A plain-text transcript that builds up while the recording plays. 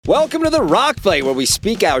Welcome to the Rock Fight, where we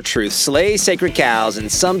speak our truth, slay sacred cows,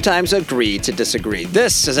 and sometimes agree to disagree.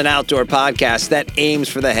 This is an outdoor podcast that aims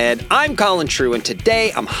for the head. I'm Colin True, and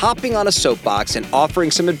today I'm hopping on a soapbox and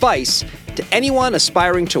offering some advice to anyone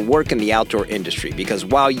aspiring to work in the outdoor industry. Because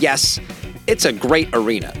while, yes, it's a great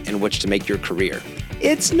arena in which to make your career,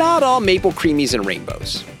 it's not all maple creamies and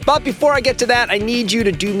rainbows. But before I get to that, I need you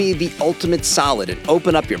to do me the ultimate solid and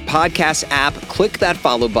open up your podcast app, click that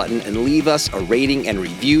follow button, and leave us a rating and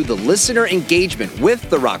review. The listener engagement with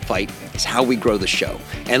The Rock Fight is how we grow the show.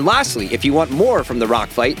 And lastly, if you want more from The Rock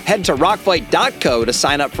Fight, head to rockfight.co to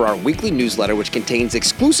sign up for our weekly newsletter, which contains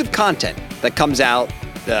exclusive content that comes out,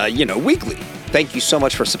 weekly. Thank you so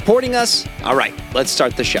much for supporting us. All right, let's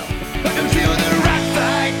start the show.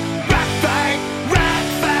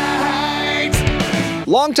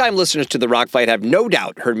 Longtime listeners to The Rock Fight have no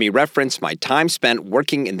doubt heard me reference my time spent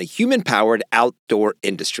working in the human-powered outdoor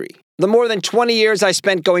industry. The more than 20 years I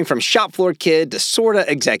spent going from shop floor kid to sorta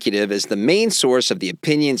executive is the main source of the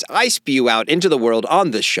opinions I spew out into the world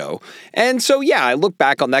on this show. And so, I look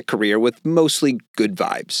back on that career with mostly good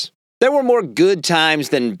vibes. There were more good times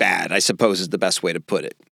than bad, I suppose is the best way to put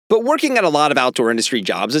it. But working at a lot of outdoor industry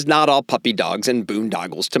jobs is not all puppy dogs and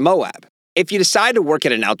boondoggles to Moab. If you decide to work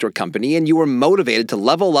at an outdoor company and you are motivated to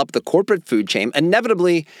level up the corporate food chain,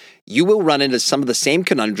 inevitably, you will run into some of the same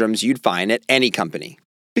conundrums you'd find at any company.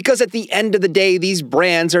 Because at the end of the day, these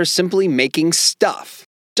brands are simply making stuff.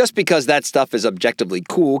 Just because that stuff is objectively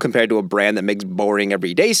cool compared to a brand that makes boring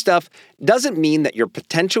everyday stuff doesn't mean that your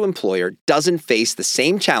potential employer doesn't face the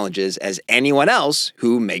same challenges as anyone else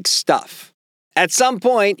who makes stuff. At some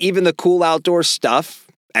point, even the cool outdoor stuff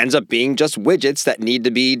ends up being just widgets that need to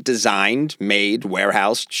be designed, made,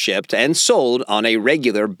 warehoused, shipped, and sold on a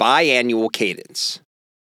regular biannual cadence.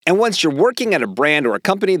 And once you're working at a brand or a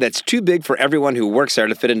company that's too big for everyone who works there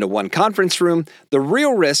to fit into one conference room, the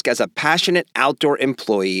real risk as a passionate outdoor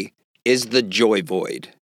employee is the joy void.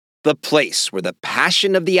 The place where the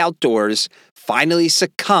passion of the outdoors finally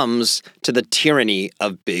succumbs to the tyranny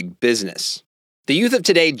of big business. The youth of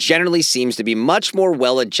today generally seems to be much more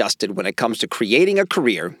well-adjusted when it comes to creating a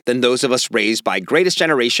career than those of us raised by Greatest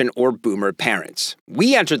Generation or Boomer parents.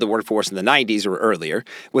 We entered the workforce in the 90s or earlier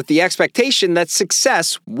with the expectation that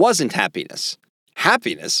success wasn't happiness.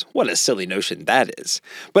 Happiness? What a silly notion that is.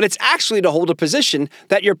 But it's actually to hold a position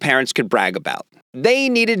that your parents could brag about. They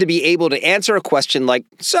needed to be able to answer a question like,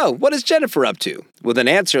 "So, what is Jennifer up to?" with an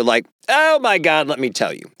answer like, "Oh my God, let me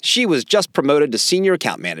tell you. She was just promoted to senior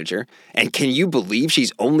account manager, and can you believe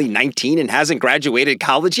she's only 19 and hasn't graduated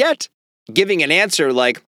college yet?" Giving an answer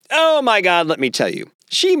like, "Oh my God, let me tell you.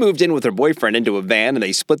 She moved in with her boyfriend into a van and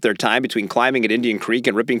they split their time between climbing at Indian Creek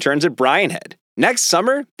and ripping turns at Bryan Head. Next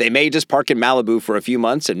summer, they may just park in Malibu for a few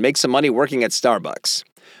months and make some money working at Starbucks,"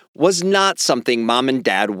 was not something mom and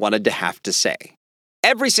dad wanted to have to say.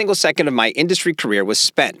 Every single second of my industry career was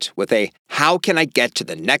spent with a how can I get to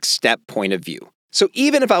the next step point of view. So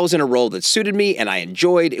even if I was in a role that suited me and I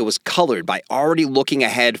enjoyed, it was colored by already looking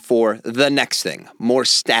ahead for the next thing, more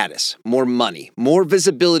status, more money, more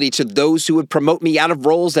visibility to those who would promote me out of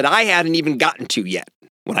roles that I hadn't even gotten to yet.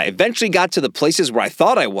 When I eventually got to the places where I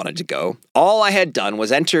thought I wanted to go, all I had done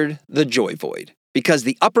was entered the joy void. Because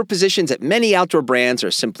the upper positions at many outdoor brands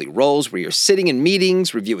are simply roles where you're sitting in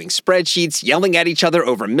meetings, reviewing spreadsheets, yelling at each other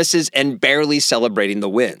over misses, and barely celebrating the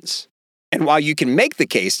wins. And while you can make the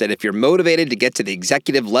case that if you're motivated to get to the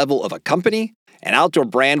executive level of a company, an outdoor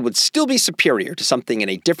brand would still be superior to something in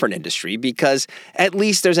a different industry because at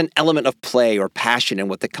least there's an element of play or passion in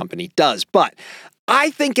what the company does. But I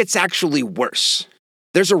think it's actually worse.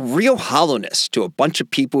 There's a real hollowness to a bunch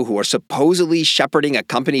of people who are supposedly shepherding a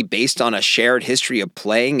company based on a shared history of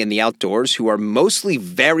playing in the outdoors who are mostly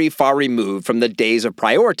very far removed from the days of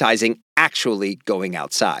prioritizing actually going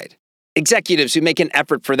outside. Executives who make an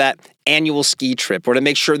effort for that annual ski trip or to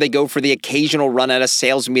make sure they go for the occasional run at a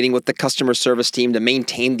sales meeting with the customer service team to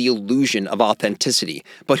maintain the illusion of authenticity,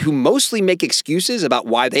 but who mostly make excuses about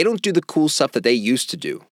why they don't do the cool stuff that they used to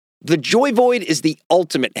do. The joy void is the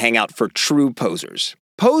ultimate hangout for true posers.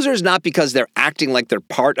 Posers not because they're acting like they're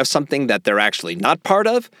part of something that they're actually not part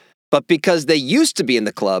of, but because they used to be in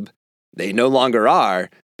the club, they no longer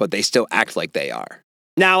are, but they still act like they are.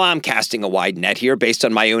 Now, I'm casting a wide net here based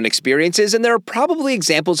on my own experiences, and there are probably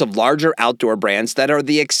examples of larger outdoor brands that are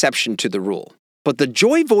the exception to the rule. But the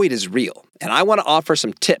joy void is real, and I want to offer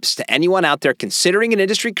some tips to anyone out there considering an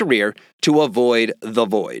industry career to avoid the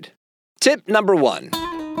void. Tip number 1.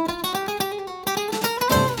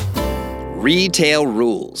 Retail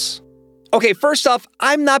rules. Okay, first off,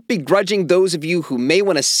 I'm not begrudging those of you who may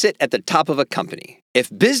want to sit at the top of a company. If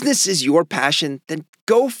business is your passion, then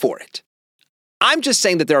go for it. I'm just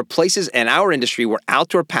saying that there are places in our industry where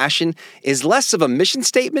outdoor passion is less of a mission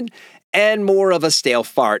statement and more of a stale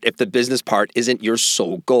fart if the business part isn't your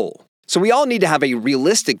sole goal. So we all need to have a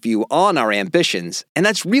realistic view on our ambitions, and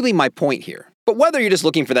that's really my point here. But whether you're just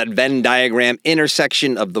looking for that Venn diagram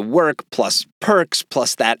intersection of the work plus perks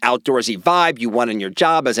plus that outdoorsy vibe you want in your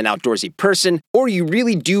job as an outdoorsy person, or you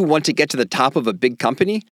really do want to get to the top of a big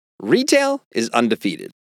company, retail is undefeated.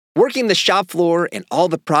 Working the shop floor and all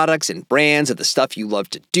the products and brands of the stuff you love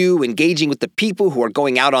to do, engaging with the people who are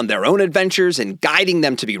going out on their own adventures and guiding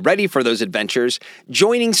them to be ready for those adventures,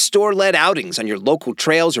 joining store-led outings on your local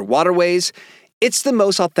trails or waterways, it's the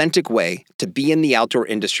most authentic way to be in the outdoor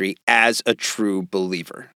industry as a true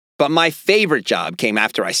believer. But my favorite job came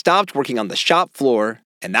after I stopped working on the shop floor,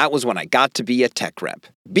 and that was when I got to be a tech rep.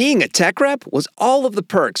 Being a tech rep was all of the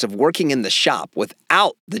perks of working in the shop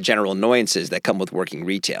without the general annoyances that come with working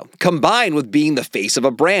retail, combined with being the face of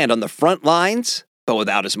a brand on the front lines, but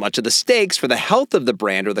without as much of the stakes for the health of the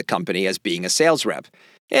brand or the company as being a sales rep.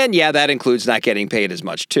 And yeah, that includes not getting paid as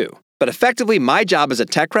much too. But effectively, my job as a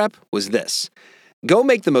tech rep was this. Go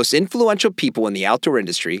make the most influential people in the outdoor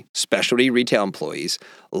industry, specialty retail employees,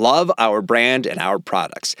 love our brand and our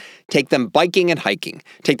products. Take them biking and hiking.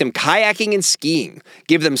 Take them kayaking and skiing.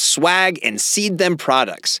 Give them swag and seed them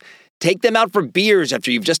products. Take them out for beers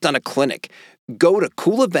after you've just done a clinic. Go to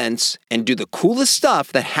cool events and do the coolest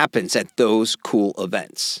stuff that happens at those cool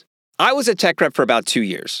events. I was a tech rep for about 2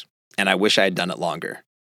 years, and I wish I had done it longer.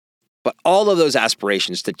 But all of those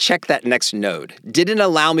aspirations to check that next node didn't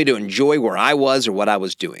allow me to enjoy where I was or what I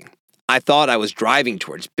was doing. I thought I was driving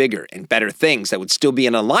towards bigger and better things that would still be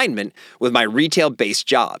in alignment with my retail-based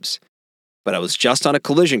jobs. But I was just on a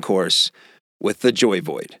collision course with the joy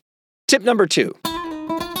void. Tip number 2.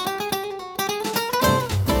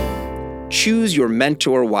 Choose your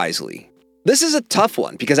mentor wisely. This is a tough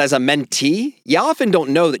one because as a mentee, you often don't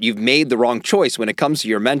know that you've made the wrong choice when it comes to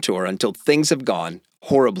your mentor until things have gone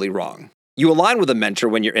horribly wrong. You align with a mentor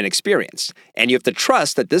when you're inexperienced, and you have to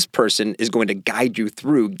trust that this person is going to guide you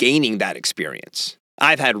through gaining that experience.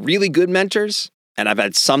 I've had really good mentors, and I've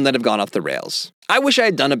had some that have gone off the rails. I wish I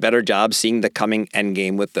had done a better job seeing the coming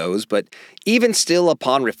endgame with those, but even still,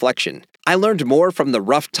 upon reflection, I learned more from the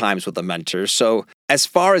rough times with a mentor, so as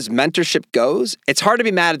far as mentorship goes, it's hard to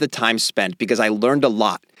be mad at the time spent because I learned a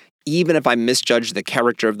lot, even if I misjudged the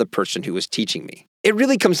character of the person who was teaching me. It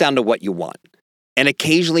really comes down to what you want, and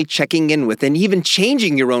occasionally checking in with and even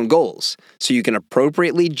changing your own goals so you can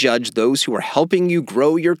appropriately judge those who are helping you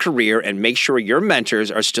grow your career and make sure your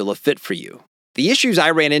mentors are still a fit for you. The issues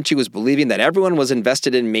I ran into was believing that everyone was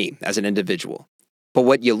invested in me as an individual. But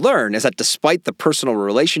what you learn is that despite the personal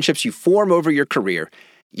relationships you form over your career,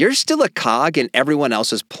 you're still a cog in everyone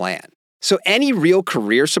else's plan. So any real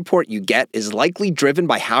career support you get is likely driven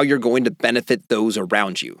by how you're going to benefit those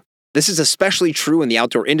around you. This is especially true in the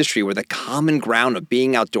outdoor industry where the common ground of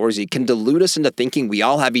being outdoorsy can delude us into thinking we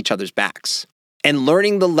all have each other's backs. And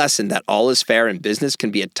learning the lesson that all is fair in business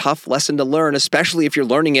can be a tough lesson to learn, especially if you're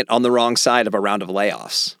learning it on the wrong side of a round of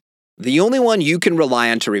layoffs. The only one you can rely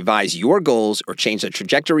on to revise your goals or change the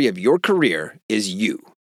trajectory of your career is you.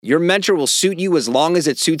 Your mentor will suit you as long as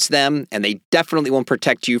it suits them, and they definitely won't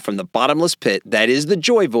protect you from the bottomless pit that is the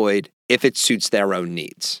joy void if it suits their own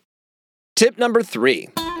needs. Tip number 3.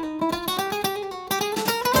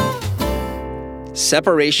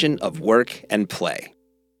 Separation of work and play.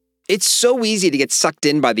 It's so easy to get sucked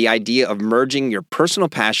in by the idea of merging your personal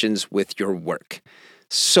passions with your work.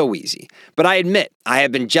 So easy. But I admit, I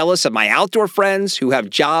have been jealous of my outdoor friends who have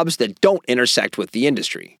jobs that don't intersect with the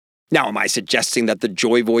industry. Now, am I suggesting that the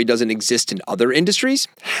joy void doesn't exist in other industries?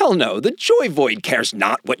 Hell no, the joy void cares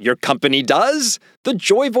not what your company does. The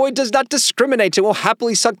joy void does not discriminate and will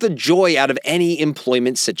happily suck the joy out of any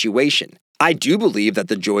employment situation. I do believe that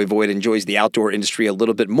the joy void enjoys the outdoor industry a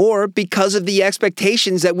little bit more because of the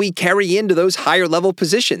expectations that we carry into those higher level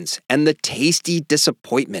positions, and the tasty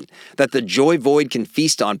disappointment that the joy void can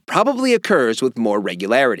feast on probably occurs with more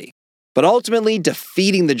regularity. But ultimately,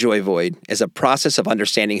 defeating the joy void is a process of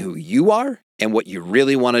understanding who you are and what you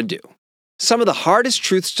really want to do. Some of the hardest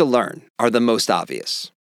truths to learn are the most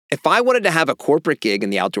obvious. If I wanted to have a corporate gig in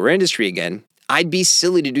the outdoor industry again, I'd be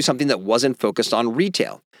silly to do something that wasn't focused on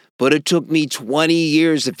retail. But it took me 20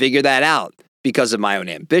 years to figure that out because of my own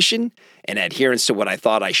ambition and adherence to what I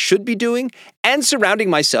thought I should be doing and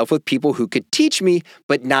surrounding myself with people who could teach me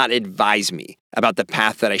but not advise me about the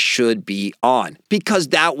path that I should be on because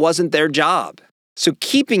that wasn't their job. So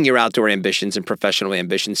keeping your outdoor ambitions and professional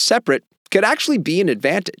ambitions separate could actually be an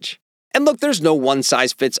advantage. And look, there's no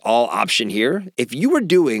one-size-fits-all option here. If you are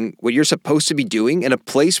doing what you're supposed to be doing in a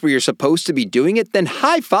place where you're supposed to be doing it, then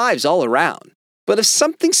high fives all around. But if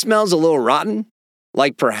something smells a little rotten,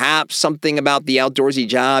 like perhaps something about the outdoorsy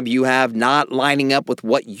job you have not lining up with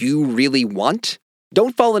what you really want,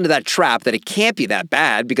 don't fall into that trap that it can't be that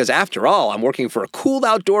bad because after all, I'm working for a cool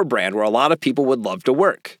outdoor brand where a lot of people would love to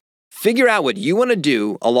work. Figure out what you want to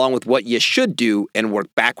do along with what you should do and work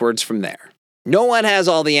backwards from there. No one has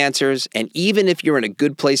all the answers, and even if you're in a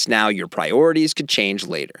good place now, your priorities could change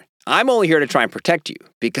later. I'm only here to try and protect you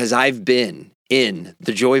because I've been in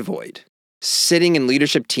the joy void. Sitting in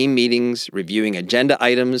leadership team meetings, reviewing agenda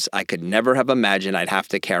items I could never have imagined I'd have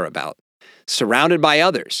to care about. Surrounded by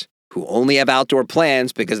others who only have outdoor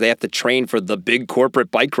plans because they have to train for the big corporate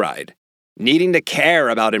bike ride. Needing to care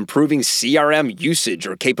about improving CRM usage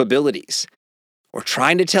or capabilities. Or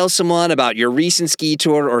trying to tell someone about your recent ski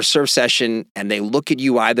tour or surf session and they look at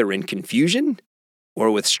you either in confusion or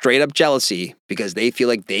with straight up jealousy because they feel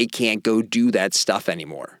like they can't go do that stuff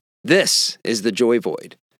anymore. This is the joy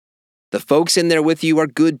void. The folks in there with you are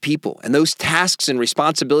good people, and those tasks and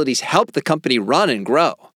responsibilities help the company run and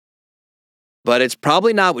grow. But it's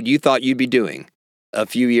probably not what you thought you'd be doing a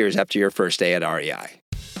few years after your first day at REI.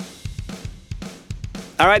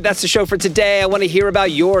 All right, that's the show for today. I want to hear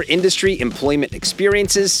about your industry employment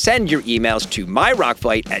experiences. Send your emails to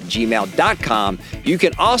myrockfight@gmail.com. You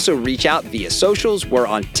can also reach out via socials. We're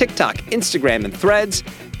on TikTok, Instagram, and Threads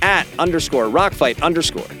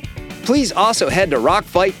 @_rockfight_. Please also head to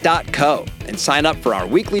rockfight.co and sign up for our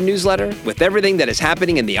weekly newsletter with everything that is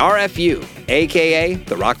happening in the RFU, aka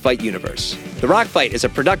the Rockfight universe. The Rockfight is a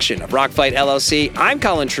production of Rockfight LLC. I'm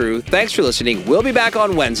Colin True. Thanks for listening. We'll be back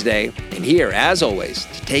on Wednesday. And here, as always,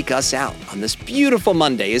 to take us out on this beautiful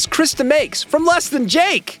Monday is Krista Makes from Less Than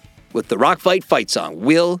Jake with the Rockfight fight song.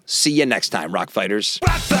 We'll see you next time, Rockfighters.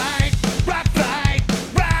 Rockfight!